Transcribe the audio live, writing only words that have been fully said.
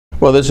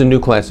Well, there's a new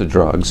class of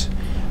drugs.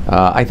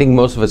 I think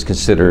most of us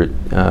consider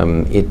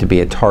it to be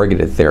a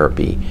targeted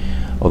therapy,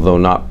 although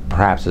not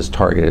perhaps as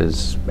targeted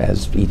as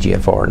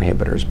EGFR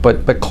inhibitors,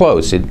 but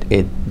close.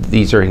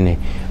 These are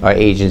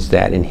agents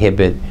that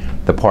inhibit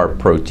the PARP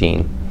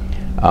protein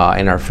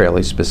and are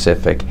fairly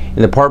specific.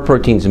 And the PARP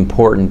protein is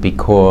important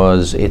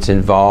because it's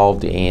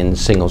involved in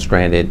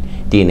single-stranded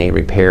DNA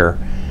repair,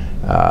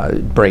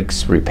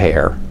 breaks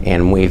repair,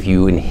 and if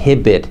you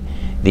inhibit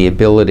the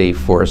ability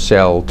for a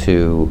cell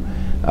to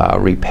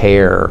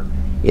repair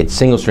its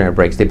single-stranded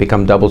breaks, they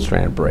become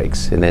double-stranded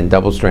breaks, and then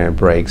double-stranded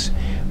breaks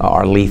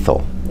are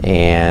lethal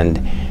and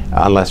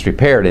unless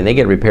repaired, and they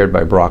get repaired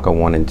by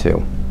BRCA1 and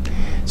 2.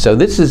 So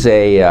this is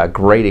a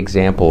great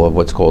example of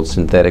what's called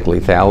synthetic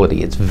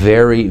lethality. It's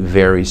very,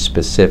 very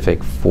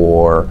specific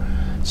for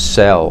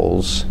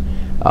cells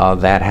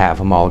that have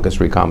homologous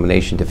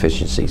recombination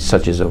deficiency,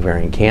 such as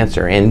ovarian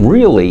cancer, and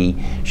really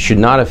should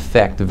not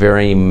affect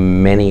very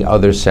many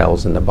other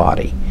cells in the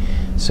body.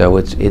 So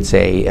it's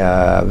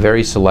a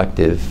very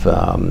selective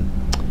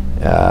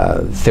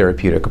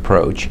therapeutic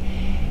approach.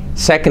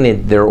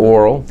 Second, they're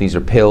oral. These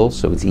are pills,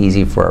 so it's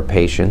easy for our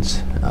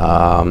patients.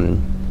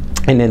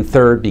 And then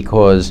third,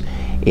 because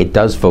it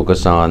does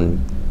focus on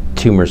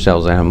tumor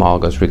cells and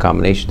homologous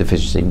recombination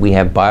deficiency, we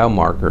have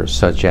biomarkers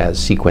such as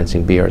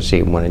sequencing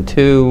BRCA1 and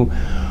 2,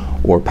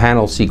 or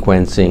panel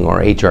sequencing,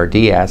 or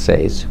HRD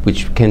assays,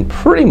 which can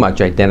pretty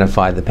much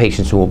identify the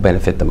patients who will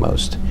benefit the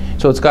most.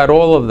 So it's got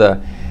all of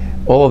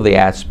the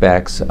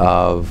aspects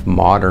of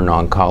modern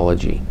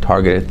oncology: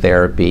 targeted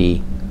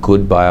therapy,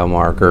 good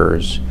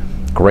biomarkers,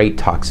 great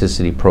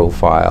toxicity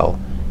profile,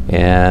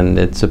 and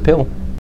it's a pill.